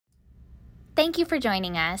Thank you for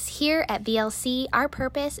joining us. Here at VLC, our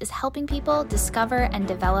purpose is helping people discover and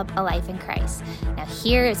develop a life in Christ. Now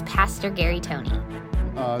here is Pastor Gary Toney.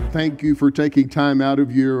 Thank you for taking time out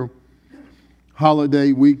of your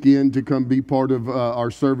holiday weekend to come be part of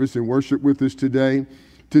our service and worship with us today.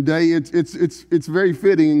 Today, it's very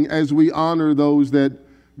fitting as we honor those that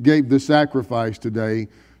gave the sacrifice today.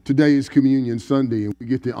 Today is Communion Sunday, and we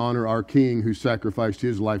get to honor our King who sacrificed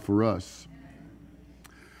his life for us.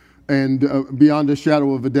 And beyond a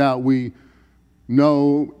shadow of a doubt, we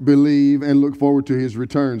know, believe, and look forward to his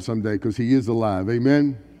return someday because he is alive.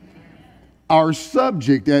 Amen? Our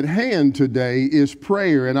subject at hand today is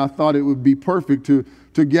prayer, and I thought it would be perfect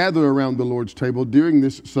to gather around the Lord's table during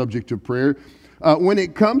this subject of prayer. When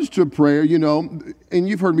it comes to prayer, you know, and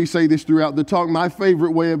you've heard me say this throughout the talk, my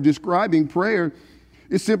favorite way of describing prayer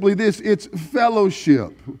is simply this: it's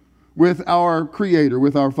fellowship with our Creator,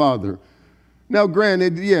 with our Father. Now,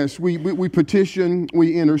 granted, yes, we petition,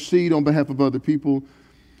 we intercede on behalf of other people,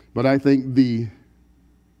 but I think the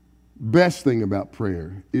best thing about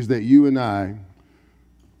prayer is that you and I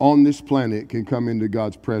on this planet can come into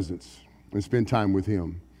God's presence and spend time with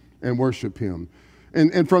him and worship him.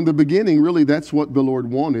 And from the beginning, really, that's what the Lord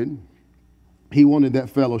wanted. He wanted that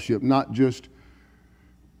fellowship, not just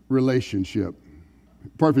relationship.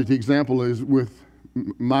 Perfect example is with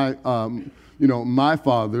my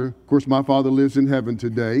father. Of course, my father lives in heaven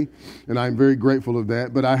today, and I'm very grateful of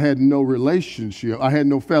that. But I had no relationship. I had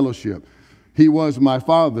no fellowship. He was my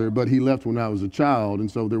father, but he left when I was a child,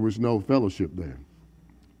 and so there was no fellowship there.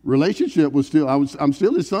 Relationship was still, I'm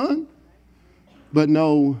still his son, but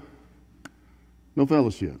no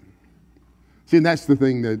fellowship. See, and that's the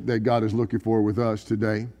thing that God is looking for with us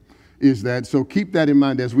today, is that. So keep that in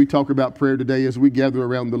mind as we talk about prayer today, as we gather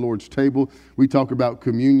around the Lord's table. We talk about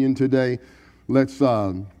communion today. Let's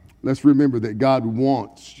remember that God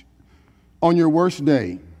wants, on your worst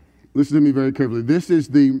day, listen to me very carefully. This is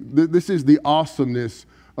the awesomeness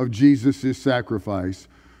of Jesus' sacrifice.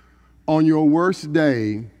 On your worst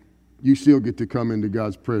day, you still get to come into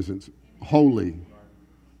God's presence, holy,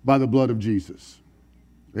 by the blood of Jesus.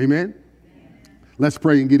 Amen? Let's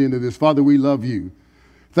pray and get into this. Father, we love you.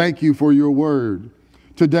 Thank you for your word.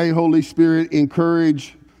 Today, Holy Spirit,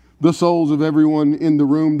 encourage the souls of everyone in the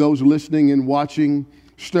room, those listening and watching.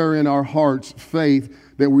 Stir in our hearts faith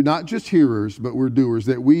that we're not just hearers, but we're doers,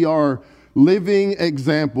 that we are living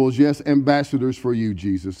examples, yes, ambassadors for you,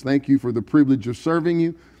 Jesus. Thank you for the privilege of serving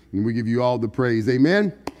you, and we give you all the praise.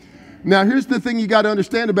 Amen? Now, here's the thing you got to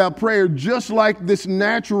understand about prayer. Just like this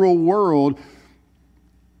natural world,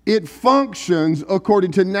 it functions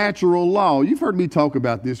according to natural law. You've heard me talk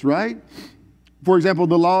about this, right? For example,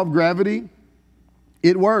 the law of gravity,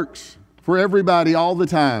 it works for everybody all the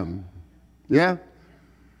time. Yeah?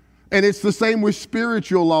 And it's the same with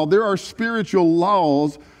spiritual law. There are spiritual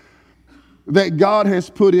laws that God has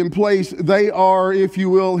put in place. They are, if you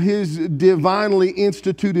will, his divinely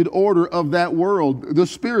instituted order of that world, the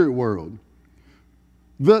spirit world.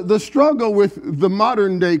 The struggle with the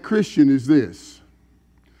modern day Christian is this.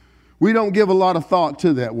 We don't give a lot of thought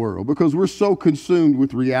to that world because we're so consumed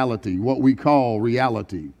with reality, what we call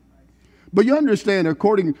reality. But you understand,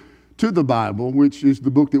 according to the Bible, which is the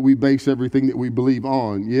book that we base everything that we believe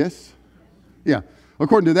on, yes? Yeah.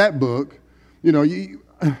 According to that book, you know, you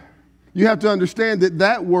have to understand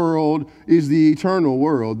that world is the eternal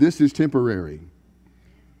world. This is temporary.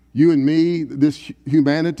 You and me, this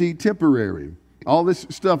humanity, temporary. All this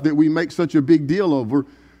stuff that we make such a big deal over,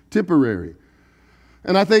 temporary.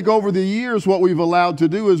 And I think over the years, what we've allowed to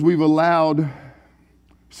do is we've allowed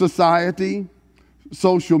society,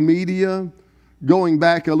 social media, going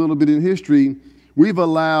back a little bit in history, we've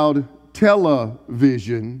allowed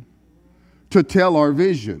television to tell our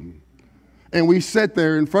vision. And we sit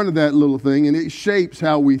there in front of that little thing, and it shapes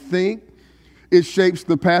how we think. It shapes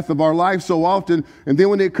the path of our life so often. And then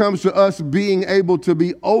when it comes to us being able to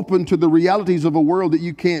be open to the realities of a world that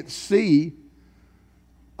you can't see,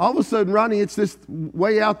 all of a sudden, Ronnie, it's this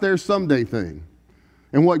way out there someday thing.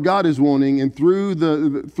 And what God is wanting, and through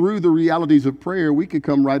the realities of prayer, we could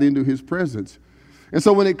come right into his presence. And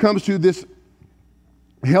so when it comes to this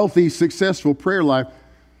healthy, successful prayer life,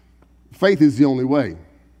 faith is the only way.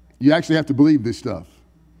 You actually have to believe this stuff.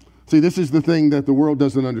 See, this is the thing that the world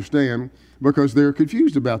doesn't understand because they're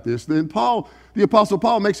confused about this. Then the Apostle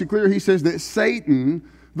Paul makes it clear. He says that Satan,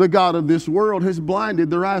 the god of this world, has blinded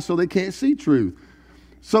their eyes so they can't see truth.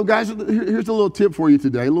 So guys, here's a little tip for you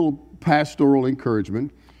today, a little pastoral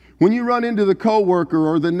encouragement. When you run into the coworker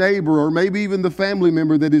or the neighbor or maybe even the family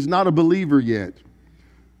member that is not a believer yet,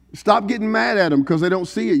 stop getting mad at them because they don't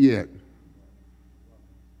see it yet.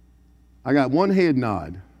 I got one head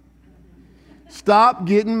nod. Stop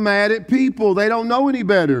getting mad at people. They don't know any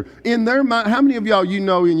better. In their mind, how many of y'all you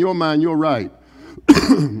know in your mind you're right?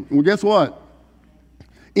 Well, guess what?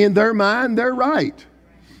 In their mind, they're right.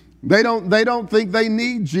 They don't think they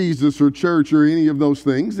need Jesus or church or any of those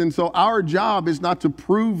things. And so our job is not to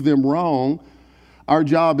prove them wrong. Our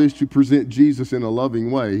job is to present Jesus in a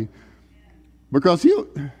loving way. Because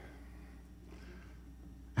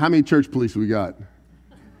how many church police we got?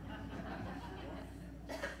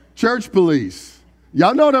 Church police.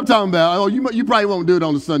 Y'all know what I'm talking about. Oh, you probably won't do it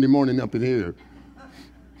on a Sunday morning up in here.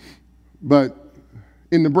 But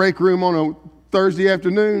in the break room on a Thursday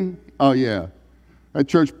afternoon, oh yeah. At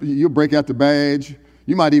church, you'll break out the badge.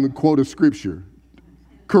 You might even quote a scripture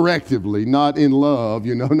correctively, not in love,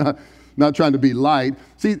 not trying to be light.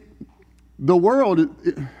 See, the world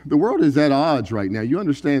is at odds right now. You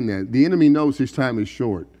understand that. The enemy knows his time is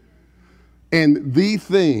short. And the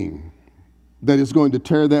thing that is going to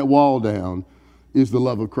tear that wall down is the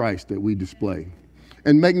love of Christ that we display.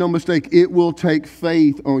 And make no mistake, it will take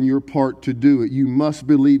faith on your part to do it. You must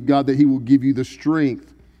believe God that he will give you the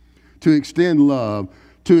strength to extend love,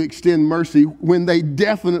 to extend mercy when they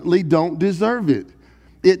definitely don't deserve it.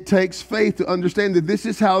 It takes faith to understand that this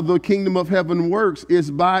is how the kingdom of heaven works,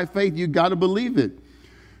 is by faith. You got to believe it.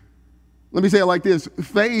 Let me say it like this.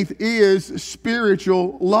 Faith is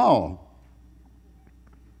spiritual law.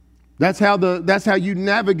 That's how you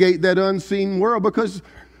navigate that unseen world, because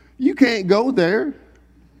you can't go there,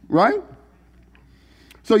 right?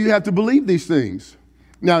 So you have to believe these things.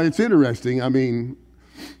 Now, it's interesting. I mean,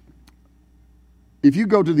 if you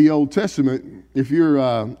go to the Old Testament, if you're,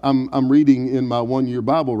 I'm reading in my one-year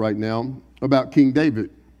Bible right now about King David.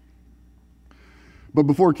 But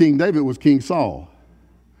before King David was King Saul.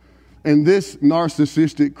 And this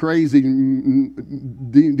narcissistic, crazy,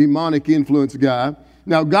 demonic influence guy.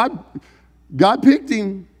 Now, God picked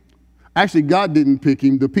him. Actually, God didn't pick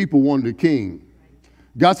him. The people wanted a king.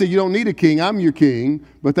 God said, you don't need a king. I'm your king.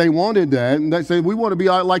 But they wanted that. And they said, we want to be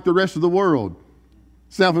like the rest of the world.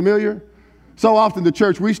 Sound familiar? So often the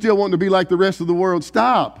church, we still want to be like the rest of the world.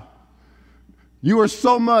 Stop. You are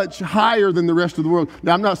so much higher than the rest of the world.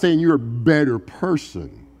 Now, I'm not saying you're a better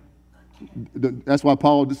person. That's why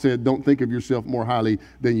Paul said, don't think of yourself more highly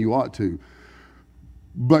than you ought to.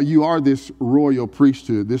 But you are this royal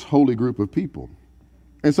priesthood, this holy group of people.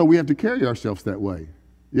 And so we have to carry ourselves that way.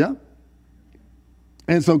 Yeah?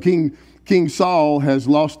 And so King Saul has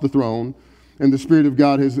lost the throne, and the Spirit of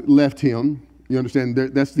God has left him. You understand?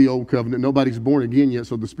 That's the old covenant. Nobody's born again yet,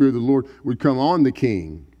 so the Spirit of the Lord would come on the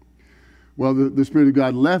king. Well, the Spirit of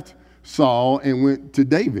God left Saul and went to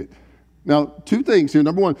David. Now, two things here.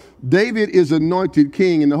 Number one, David is anointed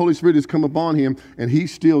king, and the Holy Spirit has come upon him, and he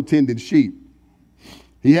still tended sheep.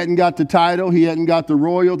 He hadn't got the title. He hadn't got the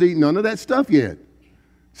royalty. None of that stuff yet.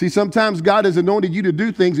 See, sometimes God has anointed you to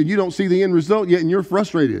do things, and you don't see the end result yet, and you're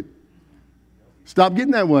frustrated. Stop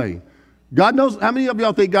getting that way. God knows. How many of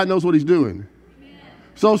y'all think God knows what he's doing?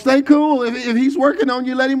 So stay cool. If he's working on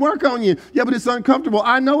you, let him work on you. Yeah, but it's uncomfortable.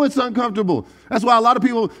 I know it's uncomfortable. That's why a lot of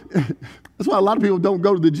people don't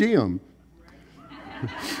go to the gym.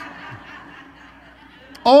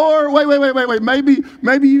 Or wait.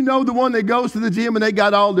 Maybe you know the one that goes to the gym and they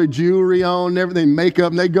got all their jewelry on and everything,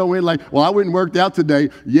 makeup, and they go in like, well, I went and worked out today.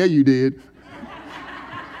 Yeah, you did.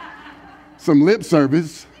 Some lip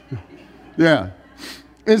service. Yeah.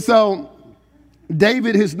 And so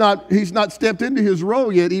David he's not stepped into his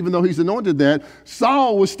role yet, even though he's anointed that.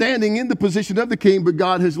 Saul was standing in the position of the king, but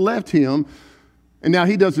God has left him, and now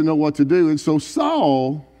he doesn't know what to do. And so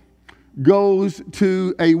Saul goes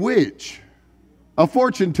to a witch, a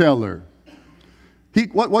fortune teller.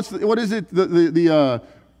 What is it? The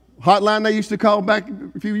hotline they used to call back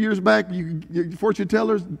a few years back? You fortune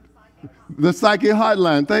tellers, the psychic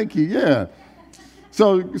hotline. Thank you. Yeah.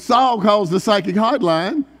 So Saul calls the psychic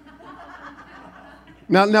hotline.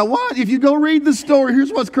 Now what? If you go read the story,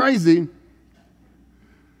 here's what's crazy.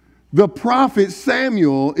 The prophet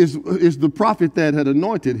Samuel is the prophet that had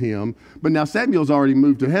anointed him, but now Samuel's already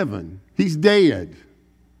moved to heaven. He's dead.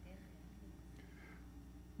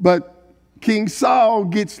 But King Saul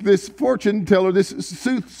gets this fortune teller, this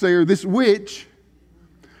soothsayer, this witch,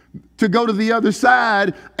 to go to the other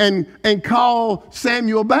side and call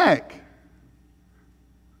Samuel back.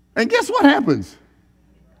 And guess what happens?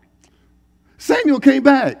 Samuel came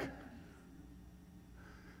back.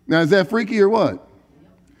 Now, is that freaky or what?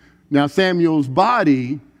 Now, Samuel's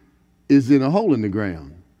body is in a hole in the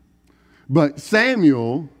ground. But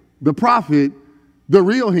Samuel, the prophet, the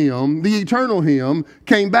real him, the eternal him,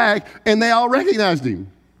 came back, and they all recognized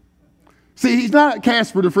him. See, he's not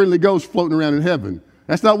Casper the Friendly Ghost floating around in heaven.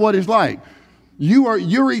 That's not what it's like.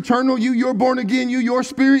 You're eternal. You're born again. Your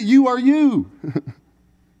spirit. You are you.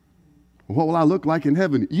 What will I look like in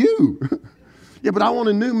heaven? You. Yeah, but I want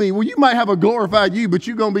a new me. Well, you might have a glorified you, but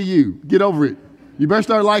you're going to be you. Get over it. You better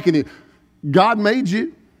start liking it. God made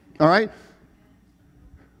you. All right.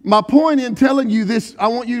 My point in telling you this, I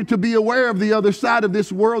want you to be aware of the other side of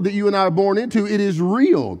this world that you and I are born into. It is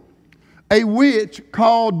real. A witch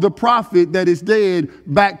called the prophet that is dead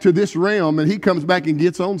back to this realm, and he comes back and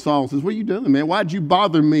gets on Saul and says, what are you doing, man? Why'd you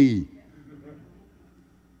bother me?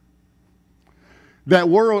 That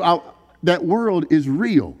world is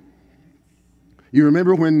real. You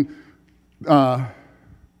remember when,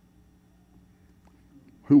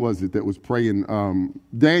 who was it that was praying?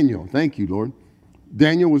 Daniel. Thank you, Lord.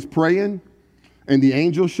 Daniel was praying, and the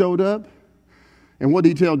angel showed up. And what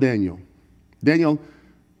did he tell Daniel? Daniel,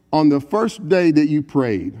 on the first day that you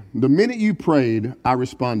prayed, the minute you prayed, I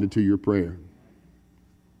responded to your prayer.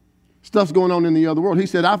 Stuff's going on in the other world. He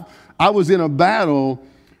said, I was in a battle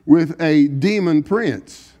with a demon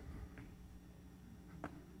prince.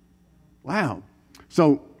 Wow.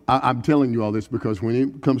 So I'm telling you all this because when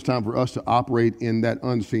it comes time for us to operate in that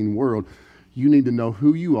unseen world, you need to know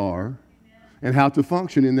who you are and how to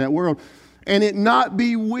function in that world. And it not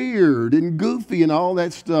be weird and goofy and all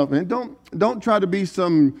that stuff. And don't try to be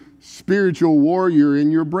some spiritual warrior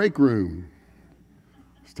in your break room.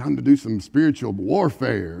 It's time to do some spiritual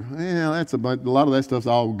warfare. Yeah, a lot of that stuff's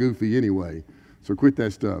all goofy anyway. So quit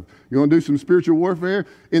that stuff. You want to do some spiritual warfare?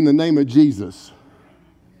 In the name of Jesus.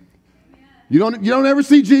 You don't ever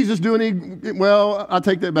see Jesus do any, well, I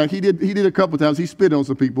take that back. He did a couple times. He spit on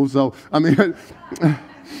some people. So, I mean,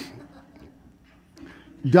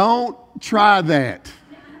 don't try that.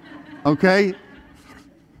 Okay?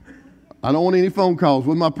 I don't want any phone calls.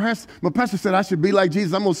 Well, my pastor said I should be like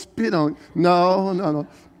Jesus. I'm going to spit on. No.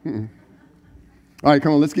 Mm-mm. All right,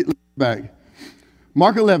 come on. Let's get back.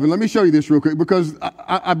 Mark 11. Let me show you this real quick because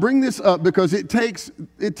I bring this up because it takes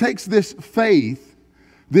this faith,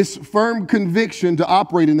 this firm conviction to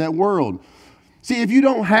operate in that world. See, if you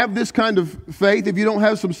don't have this kind of faith, if you don't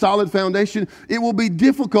have some solid foundation, it will be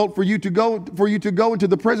difficult for you to go into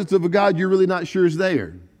the presence of a God you're really not sure is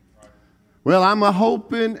there. Well, I'm a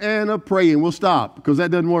hoping and a praying. We'll stop because that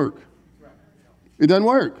doesn't work. It doesn't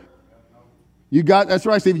work. That's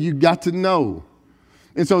right, Steve. You got to know.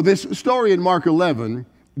 And so this story in Mark 11,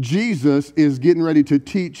 Jesus is getting ready to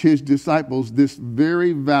teach his disciples this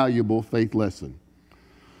very valuable faith lesson.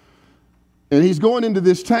 And he's going into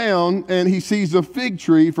this town and he sees a fig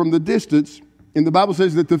tree from the distance. And the Bible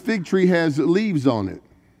says that the fig tree has leaves on it.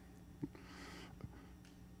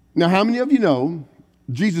 Now, how many of you know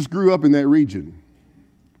Jesus grew up in that region?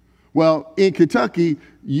 Well, in Kentucky,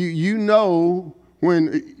 you know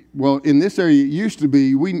when, well, in this area it used to be,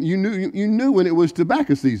 you knew when it was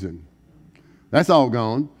tobacco season. That's all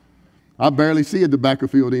gone. I barely see a tobacco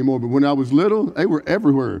field anymore, but when I was little, they were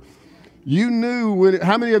everywhere. You knew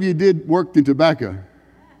how many of you worked in tobacco?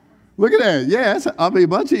 Look at that. Yeah, a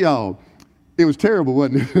bunch of y'all. It was terrible,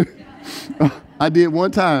 wasn't it? I did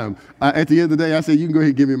one time. At the end of the day, I said, you can go ahead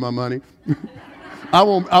and give me my money. I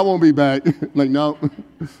won't be back. Like, no.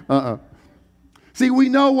 See, we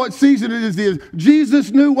know what season it is.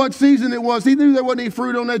 Jesus knew what season it was. He knew there wasn't any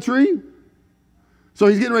fruit on that tree. So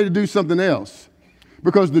he's getting ready to do something else.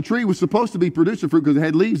 Because the tree was supposed to be producing fruit because it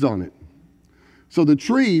had leaves on it. So the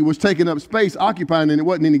tree was taking up space, occupying, and it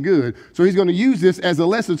wasn't any good. So he's going to use this as a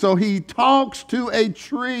lesson. So he talks to a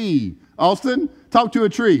tree. Austin, talk to a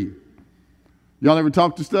tree. Y'all ever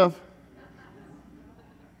talk to stuff?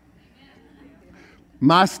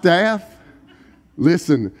 My staff,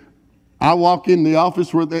 listen, I walk in the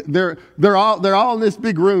office where they're all in this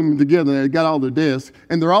big room together. They got all their desks,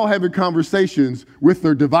 and they're all having conversations with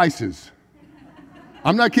their devices.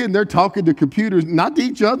 I'm not kidding. They're talking to computers, not to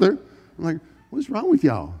each other. I'm like, what's wrong with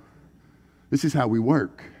y'all? This is how we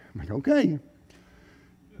work. I'm like, okay.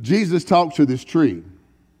 Jesus talks to this tree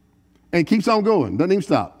and keeps on going. Doesn't even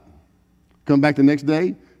stop. Come back the next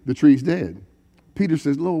day, the tree's dead. Peter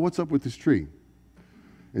says, Lord, what's up with this tree?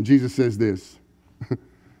 And Jesus says this,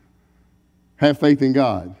 have faith in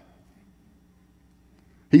God.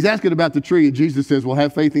 He's asking about the tree, and Jesus says, well,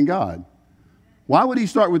 have faith in God. Why would he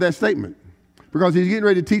start with that statement? Because he's getting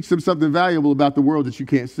ready to teach them something valuable about the world that you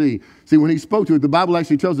can't see. See, when he spoke to it, the Bible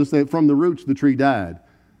actually tells us that from the roots, the tree died.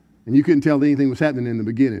 And you couldn't tell that anything was happening in the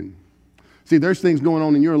beginning. See, there's things going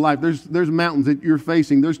on in your life. There's mountains that you're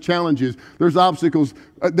facing. There's challenges. There's obstacles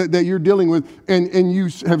that you're dealing with. And you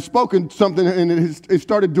have spoken something, and it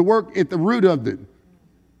started to work at the root of it.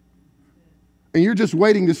 And you're just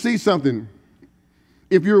waiting to see something.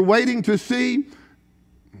 If you're waiting to see,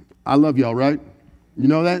 I love y'all, right? You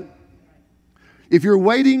know that? If you're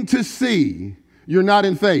waiting to see, you're not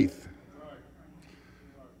in faith.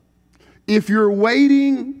 If you're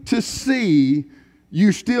waiting to see,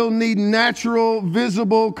 you still need natural,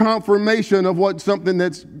 visible confirmation of what something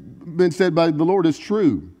that's been said by the Lord is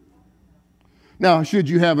true. Now, should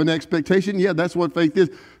you have an expectation? Yeah, that's what faith is.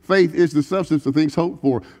 Faith is the substance of things hoped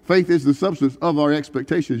for. Faith is the substance of our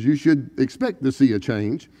expectations. You should expect to see a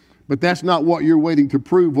change, but that's not what you're waiting to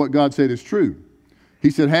prove what God said is true. He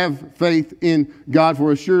said, have faith in God,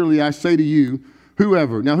 for assuredly I say to you,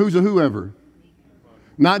 whoever. Now, who's a whoever?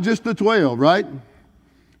 Not just the 12, right?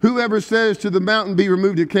 Whoever says to the mountain, be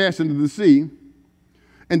removed and cast into the sea,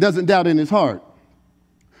 and doesn't doubt in his heart.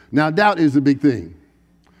 Now, doubt is a big thing.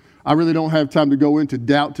 I really don't have time to go into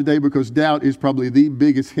doubt today, because doubt is probably the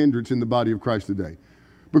biggest hindrance in the body of Christ today.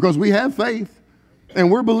 Because we have faith,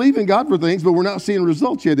 and we're believing God for things, but we're not seeing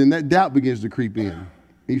results yet, and that doubt begins to creep in. And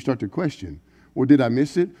you start to question, well, did I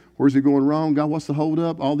miss it? Where's it going wrong? God, what's the hold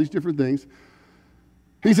up? All these different things.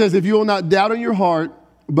 He says, if you will not doubt in your heart,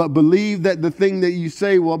 but believe that the thing that you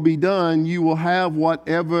say will be done, you will have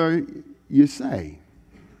whatever you say.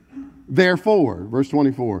 Therefore, verse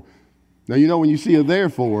 24. Now, you know, when you see a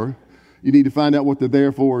therefore, you need to find out what the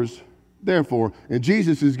therefore is there for. And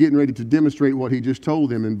Jesus is getting ready to demonstrate what he just told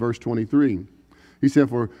them in verse 23. He said,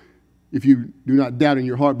 for if you do not doubt in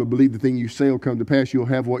your heart, but believe the thing you say will come to pass, you'll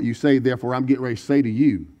have what you say. Therefore, I'm getting ready to say to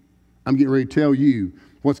you, I'm getting ready to tell you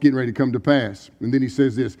what's getting ready to come to pass. And then he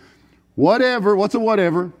says this, whatever, what's a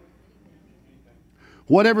whatever?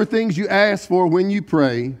 Whatever things you ask for when you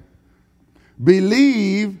pray,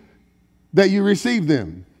 believe that you receive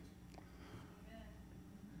them.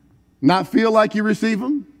 Not feel like you receive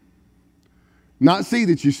them. Not see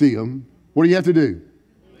that you see them. What do you have to do?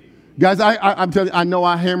 Guys, I'm telling you, I know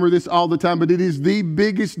I hammer this all the time, but it is the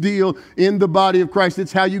biggest deal in the body of Christ.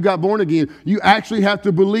 It's how you got born again. You actually have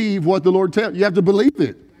to believe what the Lord tells you. You have to believe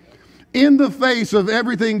it. In the face of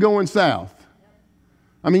everything going south.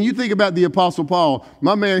 I mean, you think about the Apostle Paul.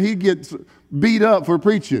 My man, he gets beat up for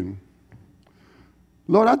preaching.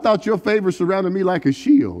 Lord, I thought your favor surrounded me like a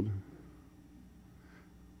shield.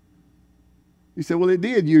 He said, well, it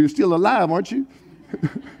did. You're still alive, aren't you?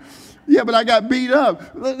 Yeah, but I got beat up.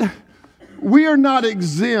 We are not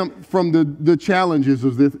exempt from the challenges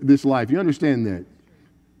of this life. You understand that?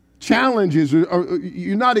 Challenges,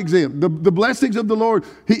 you're not exempt. The blessings of the Lord,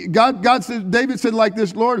 God said, David said like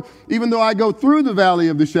this, Lord, even though I go through the valley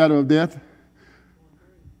of the shadow of death.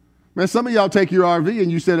 Man, some of y'all take your RV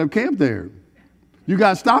and you set up camp there. You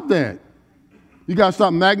got to stop that. You got to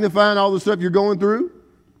stop magnifying all the stuff you're going through.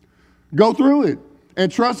 Go through it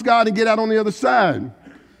and trust God and get out on the other side.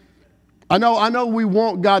 I know we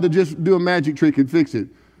want God to just do a magic trick and fix it.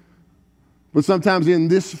 But sometimes in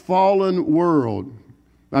this fallen world,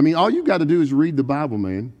 I mean, all you got to do is read the Bible,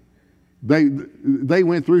 man. They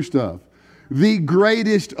went through stuff. The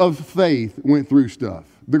greatest of faith went through stuff.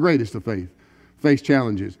 The greatest of faith faced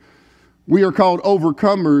challenges. We are called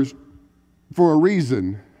overcomers for a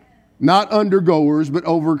reason. Not undergoers, but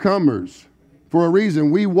overcomers. For a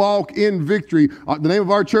reason. We walk in victory. The name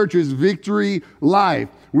of our church is Victory Life.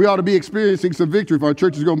 We ought to be experiencing some victory if our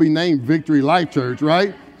church is going to be named Victory Life Church,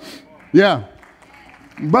 right? Yeah.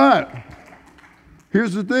 But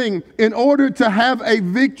here's the thing. In order to have a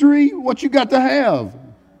victory, what you got to have?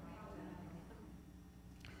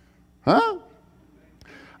 Huh?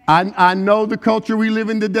 I know the culture we live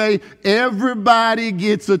in today. Everybody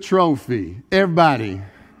gets a trophy. Everybody.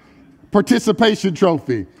 Participation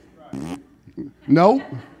trophy. Nope.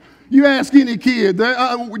 You ask any kid,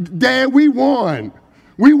 Dad, we won.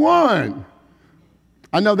 We won.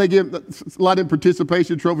 I know they give a lot of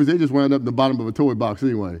participation trophies. They just wound up in the bottom of a toy box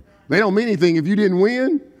anyway. They don't mean anything if you didn't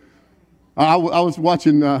win. I was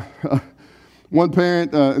watching one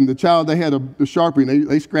parent and the child, they had a Sharpie and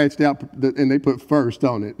they scratched out and they put first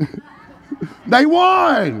on it. They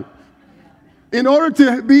won. In order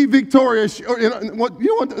to be victorious, you know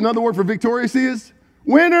what another word for victorious is?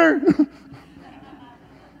 Winner.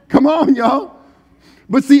 Come on, y'all.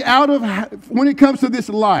 But see, when it comes to this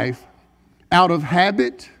life, out of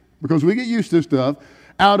habit, because we get used to stuff,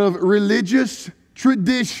 out of religious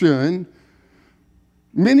tradition,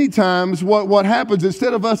 many times what happens,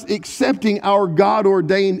 instead of us accepting our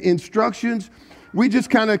God-ordained instructions, we just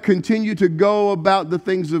kind of continue to go about the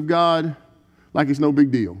things of God like it's no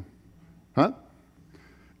big deal. Huh?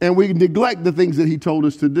 And we neglect the things that he told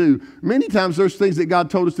us to do. Many times there's things that God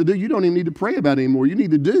told us to do you don't even need to pray about anymore. You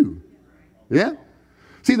need to do. Yeah?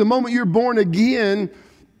 See, the moment you're born again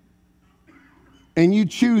and you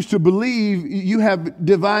choose to believe, you have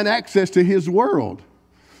divine access to his world.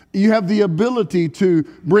 You have the ability to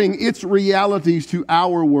bring its realities to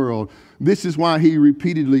our world. This is why he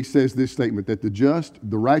repeatedly says this statement, that the just,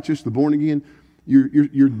 the righteous, the born again,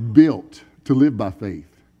 you're built to live by faith.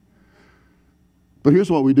 But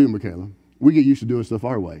here's what we do, Michaela. We get used to doing stuff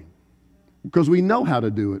our way because we know how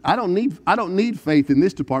to do it. I don't need faith in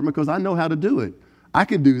this department because I know how to do it. I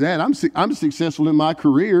can do that. I'm successful in my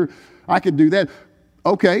career. I could do that.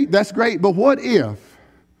 Okay, that's great. But what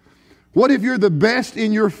if you're the best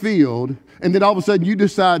in your field and then all of a sudden you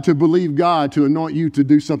decide to believe God to anoint you to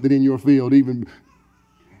do something in your field even?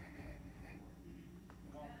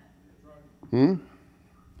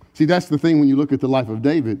 See, that's the thing when you look at the life of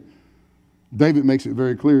David. David makes it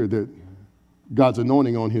very clear that God's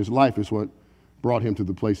anointing on his life is what brought him to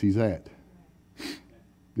the place he's at.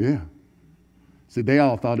 Yeah. See, they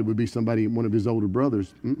all thought it would be somebody, one of his older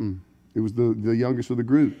brothers. It was the youngest of the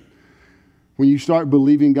group. When you start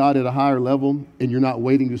believing God at a higher level and you're not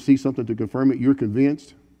waiting to see something to confirm it, you're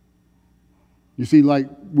convinced. You see, like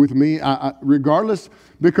with me, I regardless,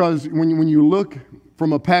 because when you look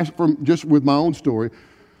from just with my own story,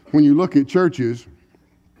 when you look at churches,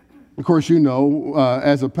 of course, you know,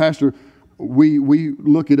 as a pastor, we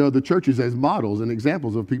look at other churches as models and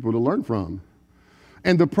examples of people to learn from.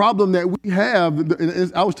 And the problem that we have,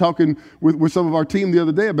 I was talking with some of our team the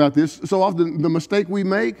other day about this, so often the mistake we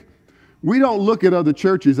make, we don't look at other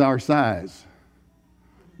churches our size.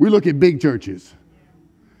 We look at big churches.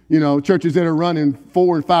 You know, churches that are running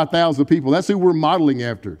 4,000 and 5,000 people. That's who we're modeling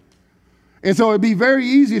after. And so it'd be very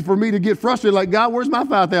easy for me to get frustrated, like, God, where's my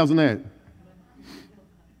 5,000 at?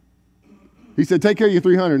 He said, take care of your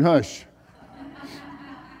 300, hush.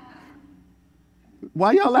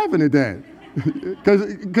 Why y'all laughing at that?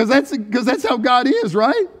 Because that's how God is,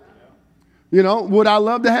 right? You know, would I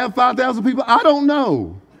love to have 5,000 people? I don't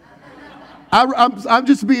know. I'm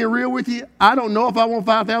just being real with you. I don't know if I want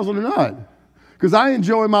 5,000 or not because I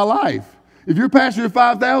enjoy my life. If you're pastor of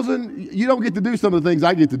 5,000, you don't get to do some of the things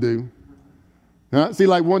I get to do. Huh? See,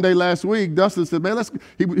 like one day last week, Dustin said, man,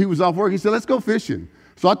 he was off work. He said, let's go fishing.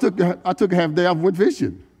 So I took a half day off and went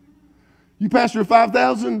fishing. You pastor of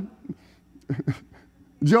 5,000?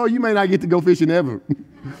 Joe, you may not get to go fishing ever.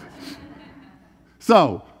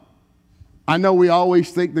 So I know we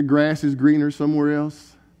always think the grass is greener somewhere else.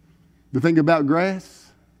 The thing about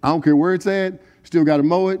grass, I don't care where it's at, still got to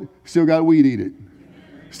mow it, still got to weed eat it,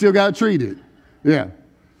 still got to treat it. Yeah.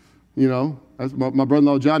 You know, that's my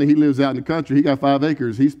brother-in-law Johnny, he lives out in the country. He got 5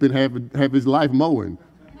 acres. He spent half his life mowing.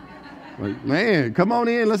 Like, man, come on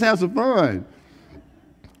in, let's have some fun.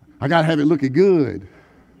 I got to have it looking good.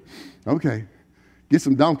 Okay. Get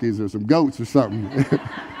some donkeys or some goats or something.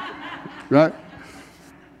 Right?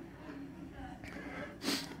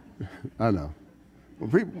 I know.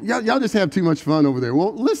 Well, y'all just have too much fun over there.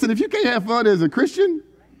 Well, listen, if you can't have fun as a Christian,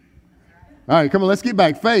 all right, come on, let's get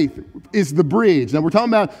back. Faith is the bridge. Now, we're talking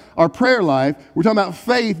about our prayer life. We're talking about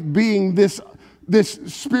faith being this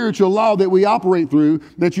spiritual law that we operate through,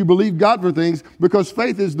 that you believe God for things, because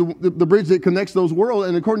faith is the bridge that connects those worlds.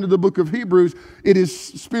 And according to the book of Hebrews, it is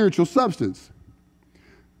spiritual substance.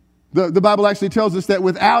 The Bible actually tells us that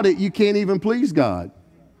without it, you can't even please God.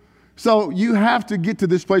 So you have to get to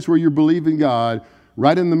this place where you're believing God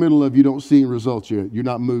right in the middle of you don't see results yet. You're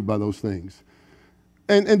not moved by those things.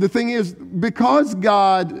 And the thing is, because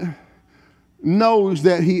God knows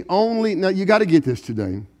that now you got to get this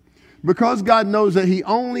today. Because God knows that he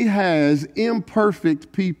only has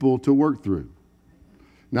imperfect people to work through.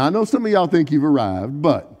 Now, I know some of y'all think you've arrived,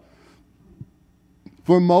 but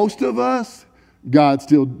for most of us, God's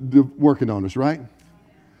still working on us, right?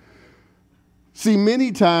 See,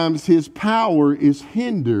 many times his power is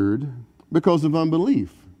hindered because of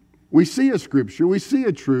unbelief. We see a scripture, we see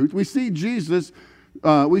a truth, we see Jesus,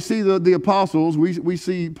 we see the apostles, we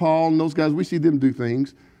see Paul and those guys, we see them do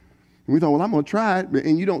things. And we thought, well, I'm going to try it,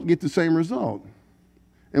 and you don't get the same result.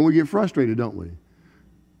 And we get frustrated, don't we?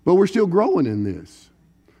 But we're still growing in this.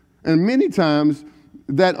 And many times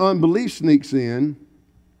that unbelief sneaks in,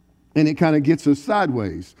 and it kind of gets us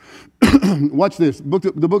sideways. Watch this.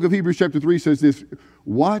 The book of Hebrews chapter 3 says this,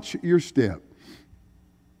 watch your step.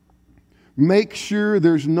 Make sure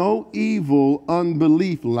there's no evil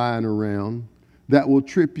unbelief lying around that will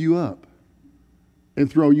trip you up and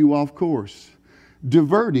throw you off course,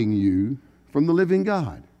 diverting you from the living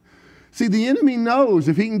God. See, the enemy knows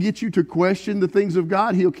if he can get you to question the things of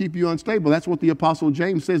God, he'll keep you unstable. That's what the Apostle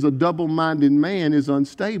James says, a double-minded man is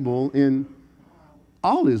unstable in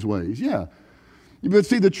all his ways. Yeah. But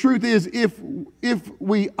see, the truth is, if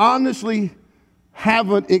we honestly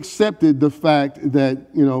haven't accepted the fact that,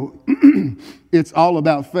 you know, it's all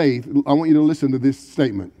about faith, I want you to listen to this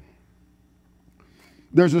statement.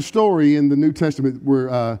 There's a story in the New Testament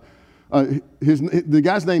where the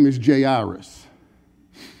guy's name is Jairus.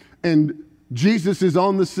 And Jesus is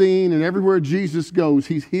on the scene, and everywhere Jesus goes,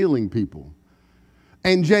 he's healing people.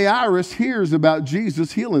 And Jairus hears about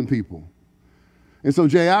Jesus healing people. And so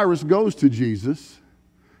Jairus goes to Jesus,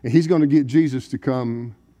 and he's going to get Jesus to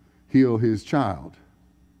come heal his child.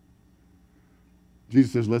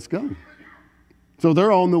 Jesus says, let's go. So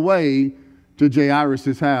they're on the way to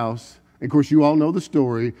Jairus' house. And of course, you all know the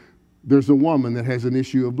story. There's a woman that has an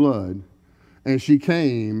issue of blood, and she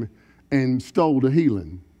came and stole the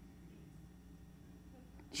healing.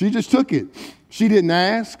 She just took it. She didn't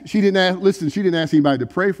ask. She didn't ask anybody to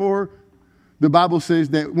pray for her. The Bible says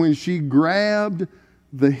that when she grabbed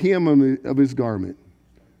the hem of his garment.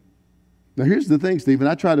 Now, here's the thing, Stephen.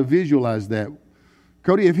 I try to visualize that.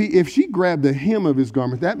 Cody, if she grabbed the hem of his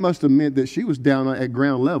garment, that must have meant that she was down at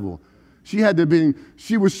ground level. She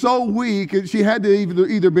was so weak, and she had to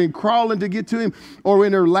either been crawling to get to him, or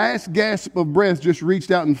in her last gasp of breath just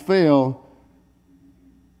reached out and fell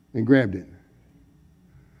and grabbed it.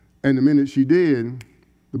 And the minute she did,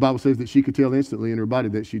 the Bible says that she could tell instantly in her body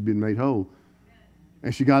that she'd been made whole.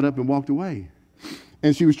 And she got up and walked away.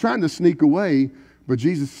 And she was trying to sneak away, but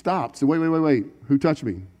Jesus stopped. Said, wait. Who touched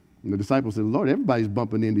me? And the disciples said, Lord, everybody's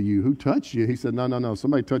bumping into you. Who touched you? He said, no.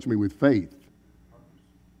 Somebody touched me with faith.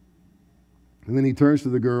 And then he turns to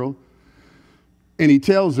the girl and he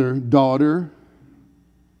tells her, daughter,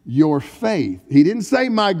 your faith. He didn't say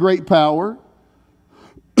my great power.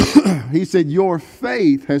 He said, your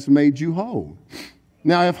faith has made you whole.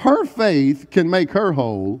 Now, if her faith can make her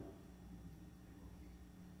whole,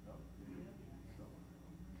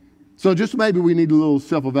 so just maybe we need a little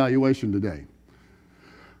self-evaluation today.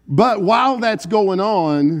 But while that's going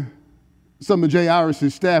on, some of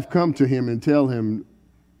Jairus' staff come to him and tell him,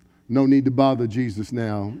 no need to bother Jesus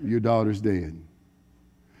now. Your daughter's dead.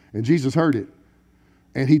 And Jesus heard it.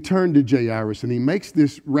 And he turned to Jairus and he makes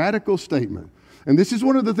this radical statement. And this is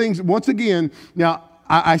one of the things, once again, now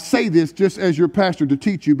I say this just as your pastor to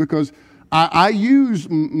teach you because I use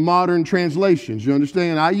modern translations. You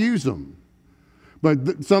understand? I use them.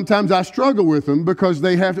 But sometimes I struggle with them because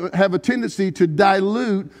they have a tendency to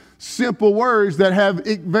dilute simple words that have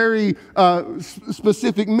very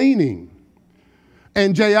specific meaning.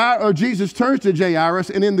 And Jesus turns to Jairus,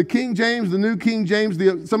 and in the King James, the New King James,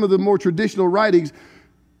 some of the more traditional writings,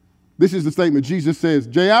 this is the statement. Jesus says,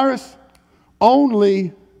 Jairus,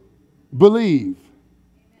 only believe.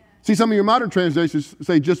 See, some of your modern translations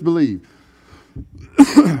say just believe.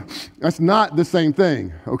 That's not the same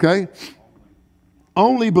thing, okay?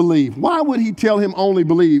 Only believe. Why would he tell him only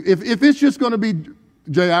believe? If it's just going to be,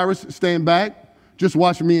 Jairus, stand back, just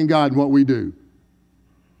watch me and God and what we do.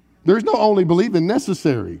 There's no only believing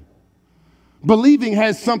necessary. Believing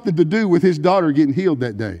has something to do with his daughter getting healed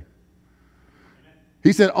that day.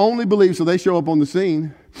 He said only believe, so they show up on the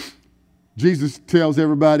scene. Jesus tells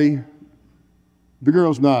everybody, the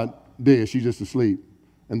girl's not dead, she's just asleep.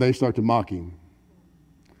 And they start to mock him.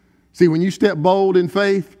 See, when you step bold in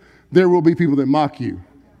faith, there will be people that mock you.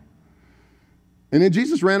 And then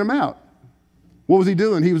Jesus ran them out. What was he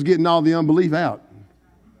doing? He was getting all the unbelief out.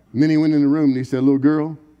 And then he went in the room and he said, little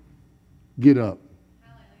girl, get up.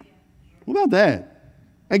 What about that?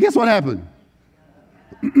 And guess what happened?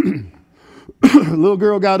 Little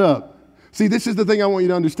girl got up. See, this is the thing I want you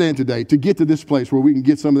to understand today, to get to this place where we can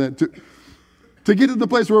get some of that. To get to the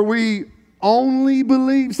place where we only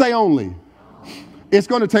believe, say only. It's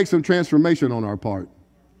going to take some transformation on our part.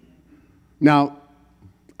 Now,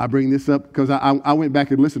 I bring this up because I went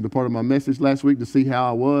back and listened to part of my message last week to see how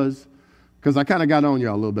I was, because I kind of got on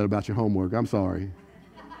y'all a little bit about your homework. I'm sorry.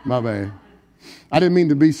 My bad. I didn't mean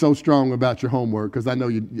to be so strong about your homework because I know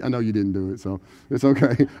you didn't do it, so it's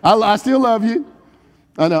okay. I still love you.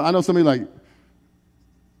 I know somebody like,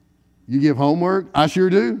 you give homework? I sure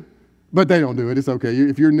do. But they don't do it. It's okay.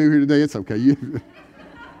 If you're new here today, it's okay.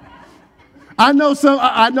 I know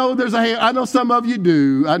some of you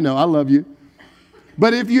do. I know. I love you.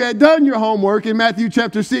 But if you had done your homework in Matthew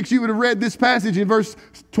chapter 6, you would have read this passage in verse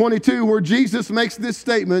 22 where Jesus makes this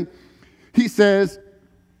statement. He says,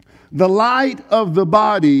 the light of the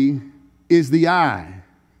body is the eye.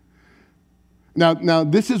 Now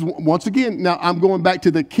this is, once again, now I'm going back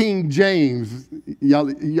to the King James.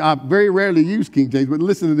 I very rarely use King James, but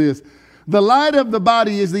listen to this. The light of the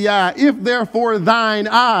body is the eye. If therefore thine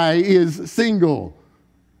eye is single,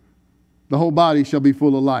 the whole body shall be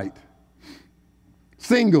full of light.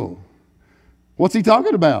 Single. What's he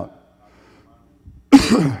talking about?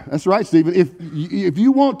 That's right, Stephen. If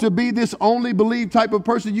you want to be this only believe type of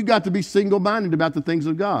person, you got to be single-minded about the things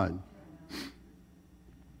of God.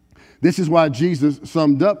 This is why Jesus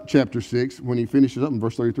summed up chapter 6 when he finishes up in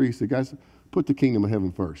verse 33. He said, guys, put the kingdom of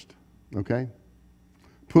heaven first, okay?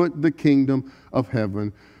 Put the kingdom of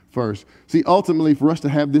heaven first. See, ultimately, for us to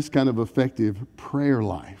have this kind of effective prayer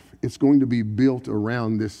life, it's going to be built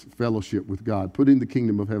around this fellowship with God, putting the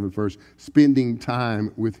kingdom of heaven first, spending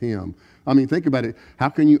time with him. I mean, think about it. How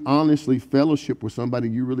can you honestly fellowship with somebody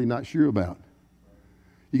you're really not sure about?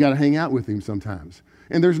 You got to hang out with him sometimes.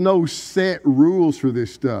 And there's no set rules for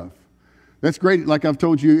this stuff. That's great. Like I've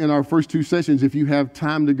told you in our first 2 sessions, if you have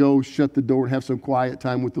time to go shut the door and have some quiet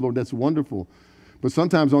time with the Lord, that's wonderful. But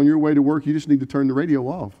sometimes on your way to work, you just need to turn the radio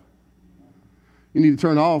off. You need to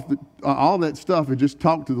turn off all that stuff and just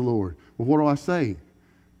talk to the Lord. Well, what do I say?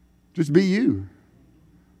 Just be you.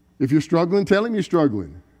 If you're struggling, tell him you're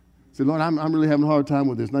struggling. Say, Lord, I'm really having a hard time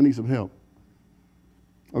with this and I need some help.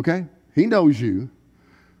 Okay? He knows you.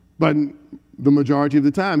 But the majority of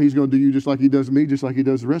the time, he's going to do you just like he does me, just like he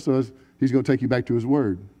does the rest of us. He's going to take you back to his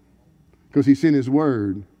word. Because he sent his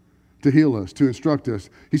word to heal us, to instruct us.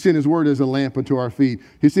 He sent his word as a lamp unto our feet.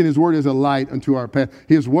 He sent his word as a light unto our path.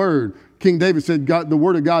 His word, King David said, God, the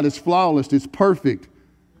word of God is flawless. It's perfect.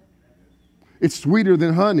 It's sweeter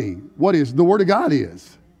than honey. What is? The word of God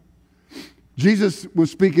is. Jesus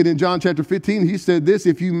was speaking in John chapter 15. He said this,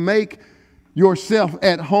 if you make yourself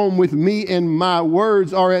at home with me and my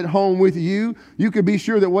words are at home with you, you can be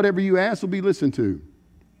sure that whatever you ask will be listened to.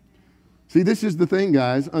 See, this is the thing,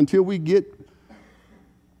 guys. Until we get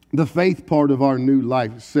the faith part of our new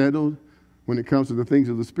life settled when it comes to the things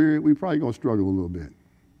of the Spirit, we're probably going to struggle a little bit.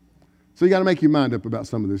 So you got to make your mind up about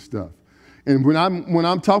some of this stuff. And when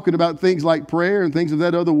I'm talking about things like prayer and things of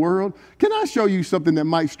that other world, can I show you something that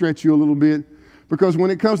might stretch you a little bit? Because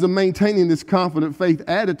when it comes to maintaining this confident faith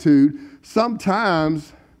attitude,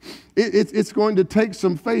 sometimes it's going to take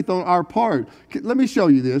some faith on our part. Let me show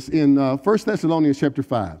you this in 1 Thessalonians chapter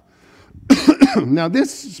 5. Now,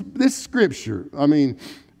 this scripture, I mean,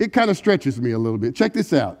 it kind of stretches me a little bit. Check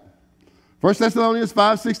this out. 1 Thessalonians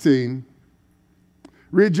 5:16.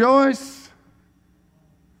 Rejoice.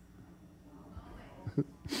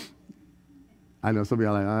 I know some of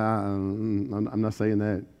y'all are like, I'm not saying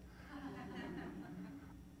that.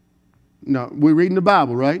 No, we're reading the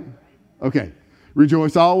Bible, right? Okay.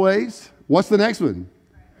 Rejoice always. What's the next one?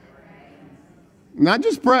 Not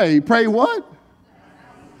just pray. Pray what?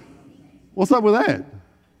 What's up with that?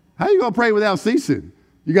 How are you going to pray without ceasing?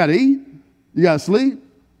 You got to eat. You got to sleep.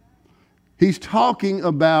 He's talking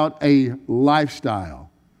about a lifestyle.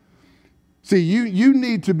 See, you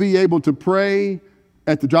need to be able to pray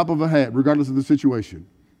at the drop of a hat, regardless of the situation.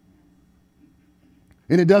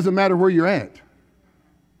 And it doesn't matter where you're at.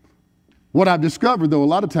 What I've discovered, though, a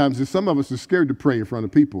lot of times is some of us are scared to pray in front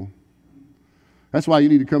of people. That's why you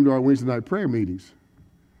need to come to our Wednesday night prayer meetings.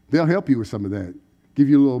 They'll help you with some of that. Give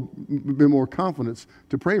you a little bit more confidence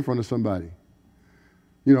to pray in front of somebody.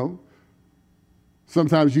 You know,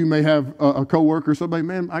 sometimes you may have a coworker, somebody,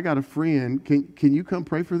 man, I got a friend. Can you come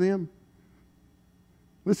pray for them?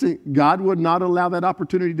 Listen, God would not allow that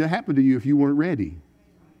opportunity to happen to you if you weren't ready.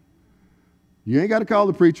 You ain't got to call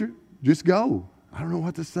the preacher. Just go. I don't know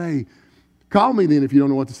what to say. Call me then if you don't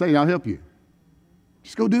know what to say. I'll help you.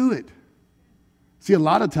 Just go do it. See, a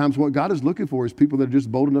lot of times what God is looking for is people that are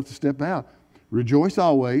just bold enough to step out. Rejoice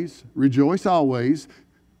always. Rejoice always.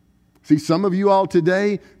 See, some of you all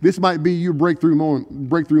today, this might be your breakthrough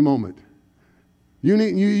moment.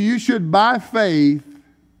 You should, by faith.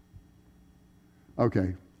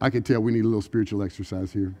 Okay, I can tell we need a little spiritual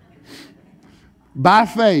exercise here. By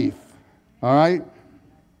faith, all right?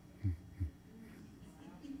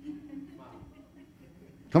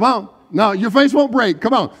 Come on. No, your face won't break.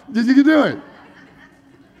 Come on. You can do it.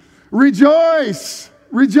 Rejoice.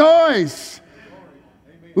 Rejoice.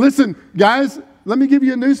 Listen, guys, let me give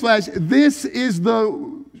you a newsflash. This is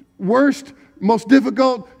the worst, most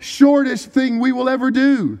difficult, shortest thing we will ever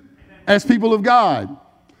do as people of God.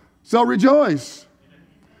 So rejoice.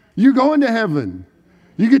 You're going to heaven.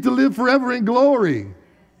 You get to live forever in glory.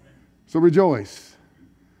 So rejoice.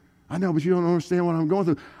 I know, but you don't understand what I'm going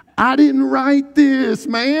through. I didn't write this,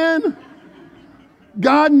 man.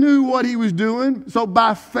 God knew what he was doing. So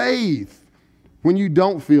by faith, when you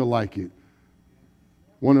don't feel like it.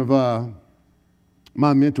 One of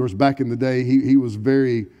my mentors back in the day, he was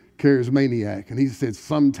very charismaniac. And he said,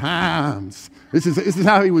 sometimes, this is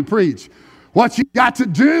how he would preach. What you got to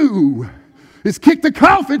do is kick the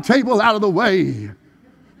coffee table out of the way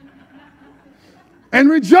and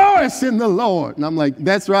rejoice in the Lord. And I'm like,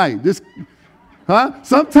 that's right.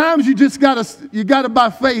 Sometimes you just gotta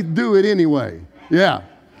by faith do it anyway. Yeah.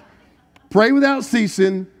 Pray without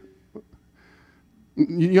ceasing.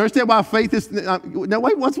 You understand why faith is, now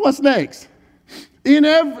wait, what's next?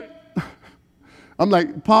 I'm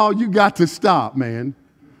like, Paul, you got to stop, man.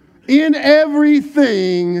 In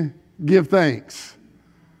everything, give thanks.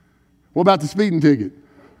 What about the speeding ticket?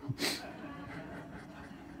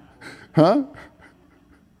 Huh?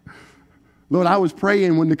 Lord, I was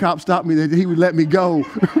praying when the cop stopped me that he would let me go.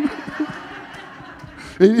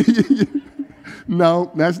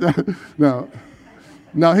 No, that's not, no.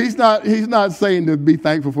 No, he's not saying to be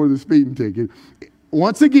thankful for the speeding ticket.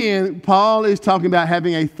 Once again, Paul is talking about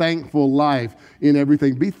having a thankful life in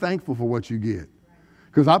everything. Be thankful for what you get.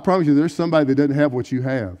 Because I promise you, there's somebody that doesn't have what you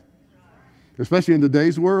have. Especially in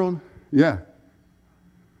today's world. Yeah.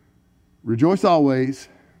 Rejoice always.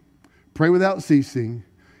 Pray without ceasing.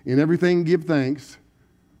 In everything give thanks.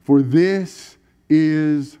 For this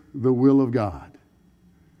is the will of God.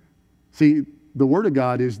 See, the Word of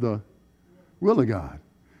God is the will of God.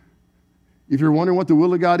 If you're wondering what the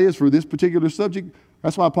will of God is for this particular subject,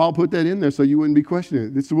 that's why Paul put that in there so you wouldn't be questioning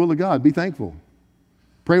it. It's the will of God. Be thankful.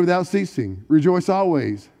 Pray without ceasing. Rejoice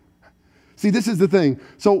always. See, this is the thing.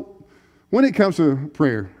 So when it comes to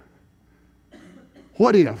prayer,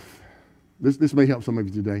 what if, this may help some of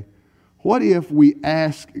you today, what if we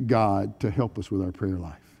ask God to help us with our prayer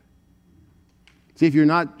life? See, if you're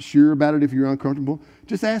not sure about it, if you're uncomfortable,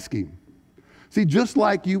 just ask Him. See, just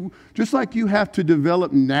like you have to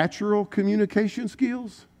develop natural communication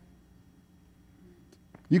skills,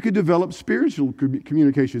 you could develop spiritual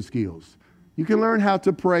communication skills. You can learn how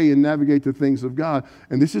to pray and navigate the things of God.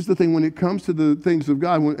 And this is the thing, when it comes to the things of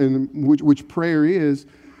God, and which prayer is,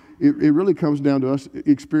 it really comes down to us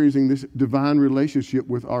experiencing this divine relationship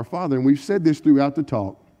with our Father. And we've said this throughout the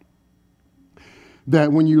talk,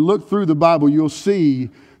 that when you look through the Bible, you'll see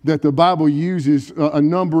that the Bible uses a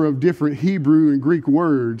number of different Hebrew and Greek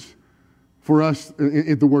words for us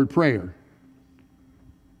in the word prayer.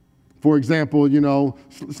 For example,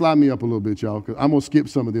 slide me up a little bit, y'all, because I'm going to skip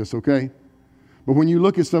some of this, okay? But when you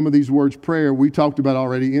look at some of these words, prayer, we talked about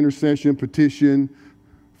already, intercession, petition,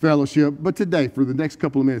 fellowship. But today, for the next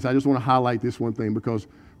couple of minutes, I just want to highlight this one thing because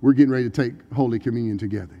we're getting ready to take Holy Communion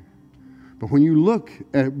together. But when you look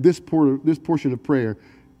at this portion of prayer,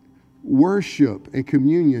 worship and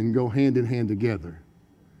communion go hand in hand together.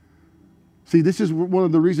 See, this is one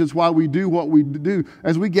of the reasons why we do what we do.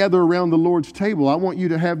 As we gather around the Lord's table, I want you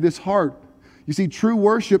to have this heart. You see, true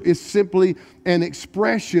worship is simply an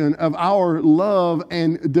expression of our love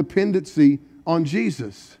and dependency on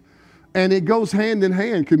Jesus. And it goes hand in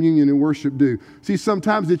hand, communion and worship do. See,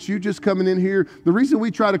 sometimes it's you just coming in here. The reason we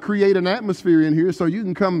try to create an atmosphere in here is so you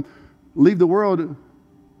can come leave the world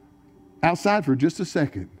outside for just a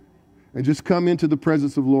second and just come into the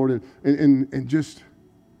presence of the Lord and just,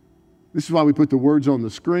 this is why we put the words on the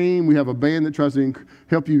screen. We have a band that tries to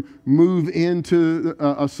help you move into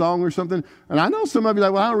a song or something. And I know some of you are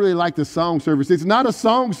like, well, I don't really like the song service. It's not a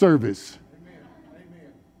song service.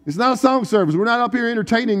 Amen. It's not a song service. We're not up here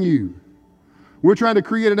entertaining you. We're trying to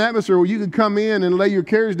create an atmosphere where you can come in and lay your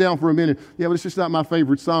cares down for a minute. Yeah, but it's just not my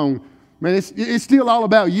favorite song. Man, it's still all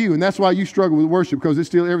about you, and that's why you struggle with worship, because it's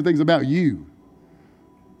still everything's about you.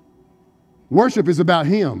 Worship is about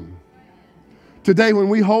Him. Today, when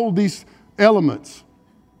we hold these elements,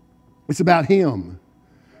 it's about Him.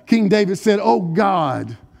 King David said, "Oh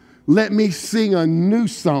God, let me sing a new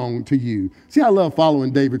song to you." See, I love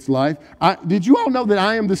following David's life. Did you all know that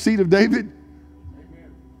I am the seed of David?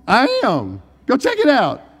 Amen. I am. Go check it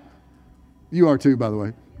out. You are too, by the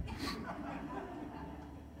way.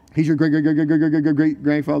 He's your great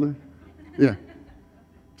grandfather? Yeah.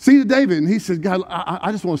 Seed of David. And he said, God,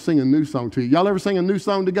 I just want to sing a new song to you. Y'all ever sing a new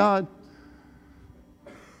song to God?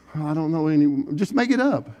 Oh, I don't know any. Just make it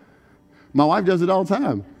up. My wife does it all the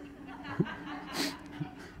time.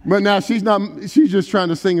 But now she's just trying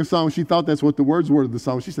to sing a song. She thought that's what the words were of the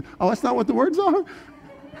song. She said, oh, that's not what the words are?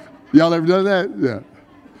 Y'all ever done that? Yeah.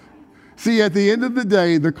 See, at the end of the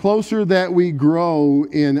day, the closer that we grow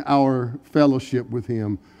in our fellowship with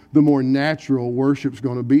Him, the more natural worship's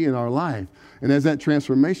going to be in our life. And as that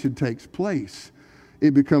transformation takes place,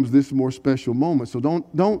 it becomes this more special moment. So don't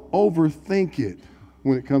overthink it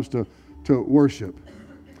when it comes to worship.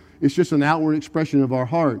 It's just an outward expression of our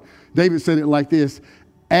heart. David said it like this: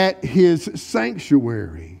 at His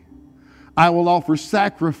sanctuary, I will offer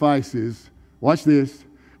sacrifices, watch this,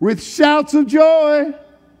 with shouts of joy.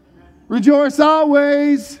 Rejoice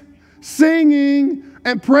always, singing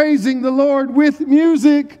and praising the Lord with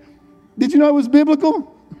music. Did you know it was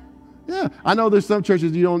biblical? Yeah, I know there's some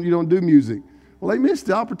churches you don't do music. Well, they missed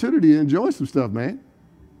the opportunity to enjoy some stuff, man.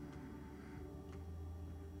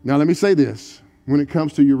 Now, let me say this. When it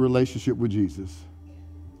comes to your relationship with Jesus,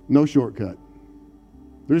 no shortcut.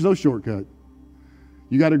 There's no shortcut.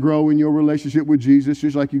 You got to grow in your relationship with Jesus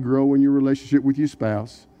just like you grow in your relationship with your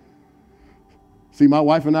spouse. See, my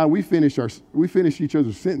wife and I, we finish each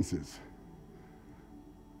other's sentences.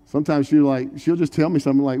 Sometimes she'll just tell me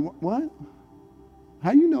something like, what?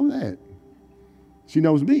 How you know that? She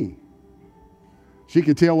knows me. She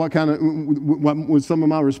could tell what with some of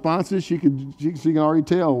my responses, she can already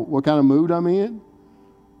tell what kind of mood I'm in.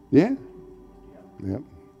 Yeah? Yep.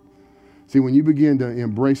 See, when you begin to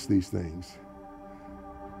embrace these things,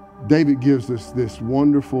 David gives us this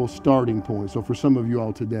wonderful starting point. So for some of you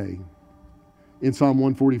all today, in Psalm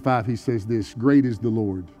 145, he says this, great is the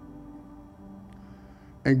Lord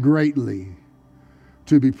and greatly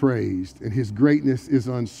to be praised, and his greatness is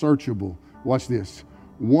unsearchable. Watch this.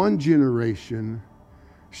 One generation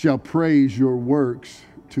shall praise your works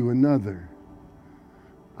to another.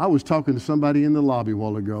 I was talking to somebody in the lobby a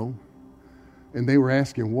while ago, and they were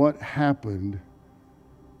asking what happened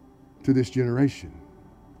to this generation.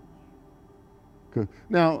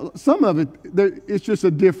 Now, some of it, it's just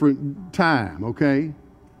a different time, okay?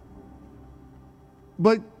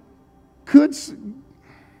 But could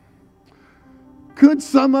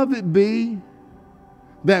some of it be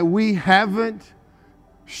that we haven't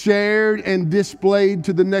shared and displayed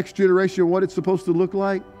to the next generation what it's supposed to look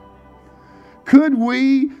like? Could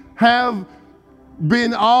we have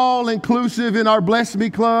been all inclusive in our Bless Me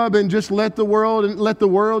Club and just let the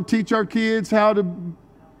world teach our kids how to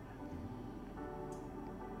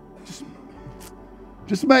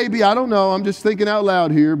just maybe, I don't know, I'm just thinking out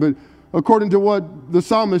loud here, but according to what the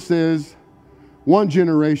psalmist says, one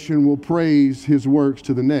generation will praise his works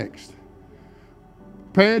to the next.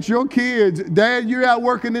 Parents, your kids, Dad, you're out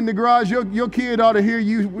working in the garage, your kid ought to hear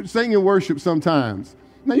you singing worship sometimes.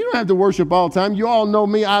 Now, you don't have to worship all the time. You all know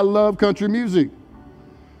me, I love country music.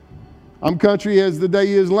 I'm country as the day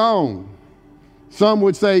is long. Some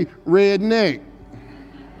would say redneck.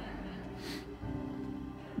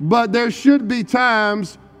 But there should be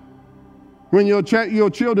times when your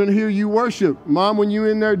children hear you worship. Mom, when you're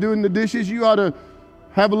in there doing the dishes, you ought to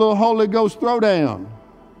have a little Holy Ghost throwdown.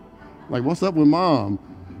 Like, what's up with Mom?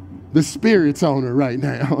 The Spirit's on her right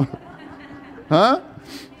now. Huh?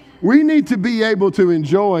 We need to be able to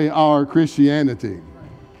enjoy our Christianity,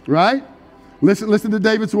 right? Listen to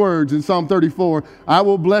David's words in Psalm 34. I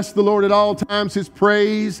will bless the Lord at all times. His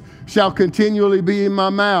praise shall continually be in my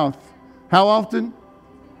mouth. How often?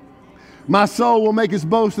 My soul will make its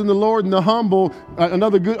boast in the Lord, and the humble,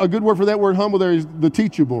 a good word for that word humble there is the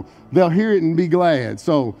teachable. They'll hear it and be glad.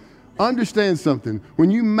 So understand something.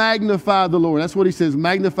 When you magnify the Lord, that's what he says,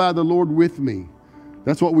 magnify the Lord with me.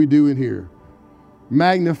 That's what we do in here.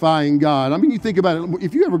 Magnifying God. I mean, you think about it.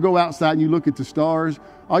 If you ever go outside and you look at the stars,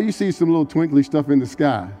 all you see is some little twinkly stuff in the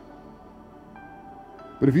sky.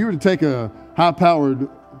 But if you were to take a high-powered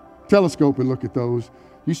telescope and look at those,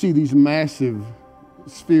 you see these massive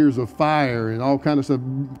spheres of fire and all kind of stuff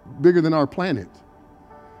bigger than our planet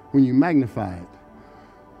when you magnify it.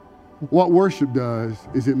 What worship does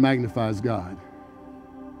is it magnifies God.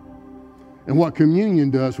 And what communion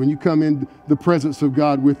does when you come in the presence of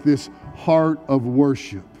God with this heart of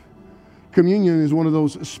worship. Communion is one of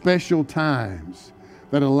those special times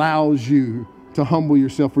that allows you to humble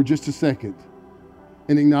yourself for just a second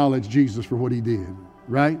and acknowledge Jesus for what he did,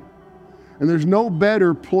 right? And there's no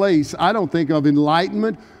better place, I don't think, of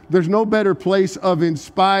enlightenment. There's no better place of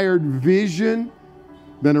inspired vision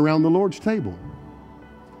than around the Lord's table.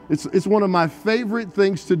 It's one of my favorite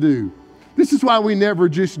things to do. This is why we never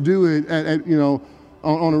just do it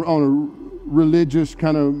on a religious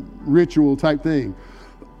kind of ritual type thing.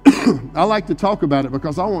 I like to talk about it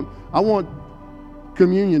because I want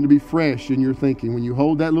communion to be fresh in your thinking. When you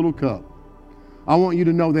hold that little cup, I want you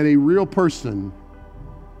to know that a real person.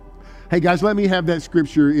 Hey guys, let me have that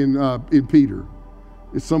scripture in Peter.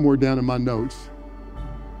 It's somewhere down in my notes.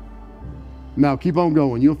 Now keep on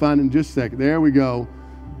going. You'll find it in just a second. There we go.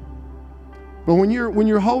 But when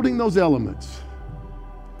you're holding those elements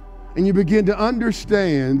and you begin to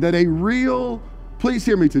understand that please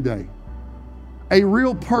hear me today, a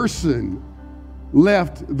real person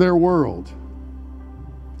left their world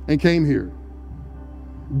and came here,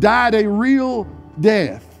 died a real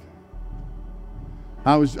death.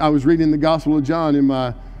 I was reading the Gospel of John in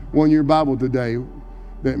my one-year Bible today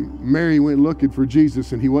that Mary went looking for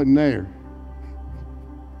Jesus and he wasn't there.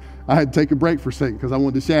 I had to take a break for a second because I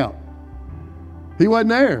wanted to shout. He wasn't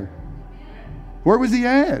there. Where was he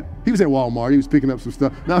at? He was at Walmart. He was picking up some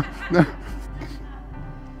stuff. No.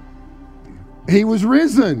 He was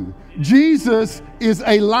risen. Jesus is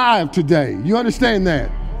alive today. You understand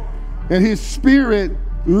that? And his Spirit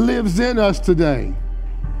lives in us today.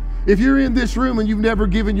 If you're in this room and you've never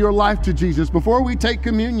given your life to Jesus, before we take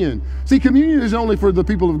communion, see, communion is only for the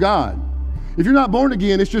people of God. If you're not born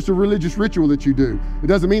again, it's just a religious ritual that you do. It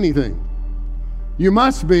doesn't mean anything. You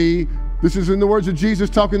must be, this is in the words of Jesus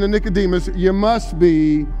talking to Nicodemus, you must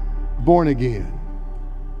be born again.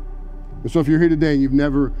 And so if you're here today and you've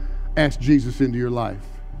never asked Jesus into your life,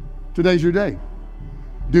 today's your day.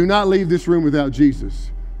 Do not leave this room without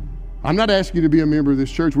Jesus. I'm not asking you to be a member of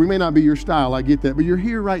this church. We may not be your style, I get that, but you're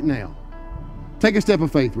here right now. Take a step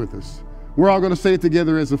of faith with us. We're all going to say it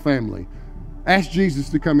together as a family. Ask Jesus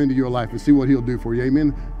to come into your life and see what he'll do for you.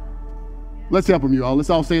 Amen. Let's help him, you all. Let's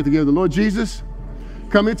all say it together. Lord Jesus,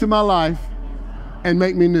 come into my life and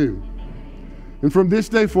make me new. And from this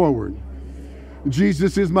day forward,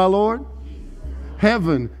 Jesus is my Lord.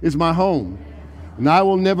 Heaven is my home. And I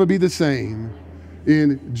will never be the same.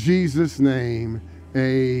 In Jesus' name,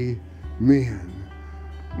 amen.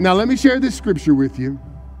 Now let me share this scripture with you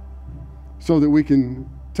so that we can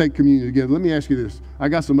take communion together. Let me ask you this. I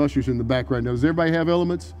got some ushers in the back right now. Does everybody have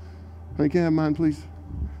elements? Can I have mine, please?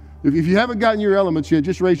 If you haven't gotten your elements yet,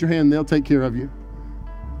 just raise your hand and they'll take care of you.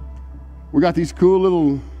 We got these cool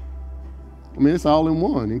little, it's all in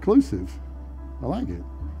one, inclusive. I like it.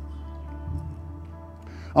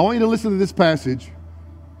 I want you to listen to this passage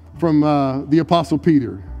from the Apostle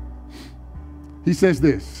Peter. He says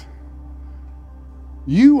this: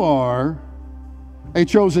 you are a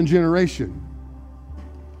chosen generation,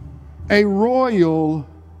 a royal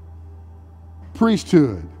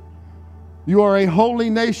priesthood. You are a holy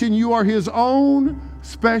nation. You are his own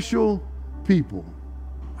special people.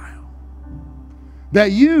 Wow.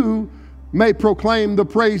 That you may proclaim the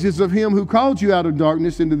praises of him who called you out of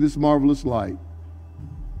darkness into this marvelous light.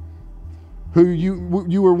 Who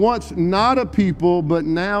you were once not a people, but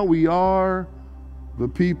now we are the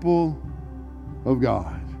people of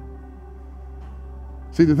God.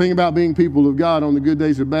 See, the thing about being people of God, on the good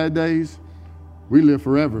days or bad days, we live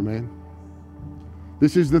forever, man.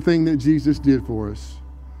 This is the thing that Jesus did for us,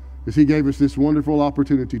 is he gave us this wonderful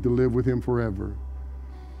opportunity to live with him forever.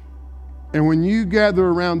 And when you gather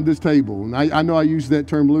around this table, and I know I use that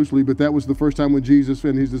term loosely, but that was the first time when Jesus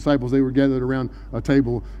and his disciples, they were gathered around a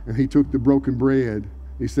table, and he took the broken bread.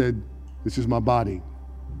 He said, this is my body.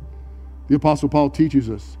 The Apostle Paul teaches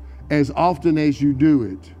us, as often as you do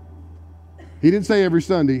it. He didn't say every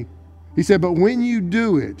Sunday. He said, but when you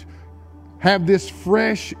do it, have this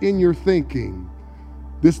fresh in your thinking,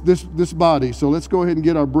 this body. So let's go ahead and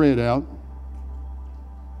get our bread out.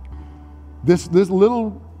 This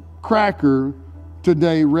little cracker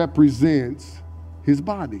today represents his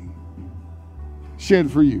body,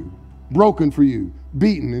 shed for you, broken for you,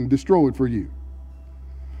 beaten and destroyed for you.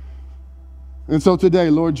 And so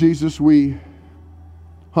today, Lord Jesus, we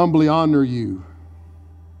humbly honor you.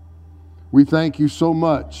 We thank you so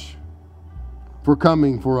much for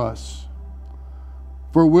coming for us,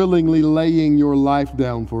 for willingly laying your life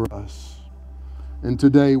down for us. And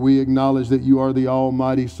today we acknowledge that you are the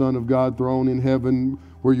almighty Son of God, throned in heaven,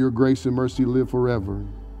 where your grace and mercy live forever.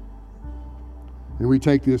 And we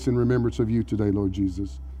take this in remembrance of you today, Lord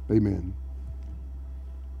Jesus. Amen.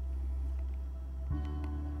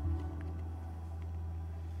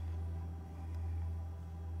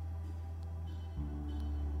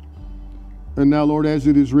 And now, Lord, as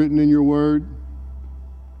it is written in your word,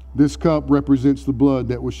 this cup represents the blood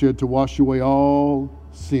that was shed to wash away all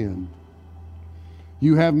sin.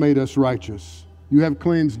 You have made us righteous. You have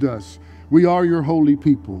cleansed us. We are your holy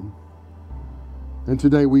people. And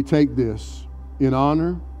today we take this in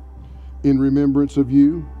honor, in remembrance of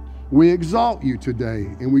you. We exalt you today,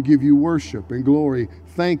 and we give you worship and glory,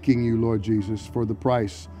 thanking you, Lord Jesus, for the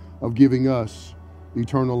price of giving us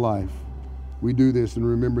eternal life. We do this in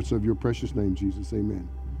remembrance of your precious name, Jesus. Amen.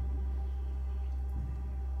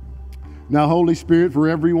 Now, Holy Spirit, for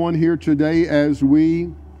everyone here today, as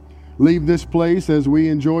we leave this place, as we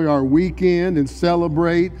enjoy our weekend and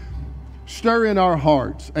celebrate, stir in our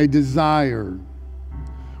hearts a desire.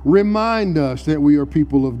 Remind us that we are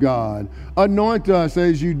people of God. Anoint us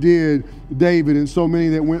as you did David and so many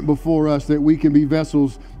that went before us, that we can be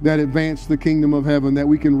vessels that advance the kingdom of heaven, that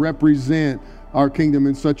we can represent our kingdom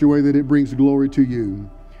in such a way that it brings glory to you.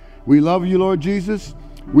 We love you, Lord Jesus.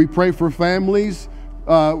 We pray for families.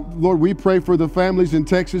 Lord, we pray for the families in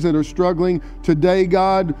Texas that are struggling today,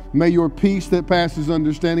 God. May your peace that passes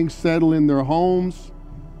understanding settle in their homes.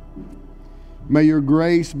 May your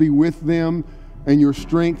grace be with them and your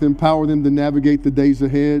strength empower them to navigate the days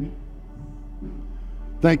ahead.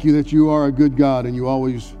 Thank you that you are a good God and you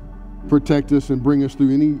always protect us and bring us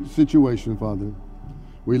through any situation, Father.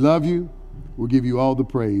 We love you. We'll give you all the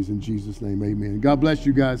praise in Jesus' name. Amen. God bless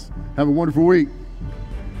you guys. Have a wonderful week.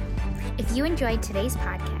 If you enjoyed today's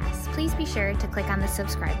podcast, please be sure to click on the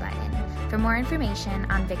subscribe button. For more information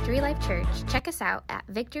on Victory Life Church, check us out at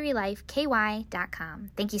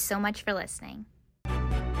victorylifeky.com. Thank you so much for listening.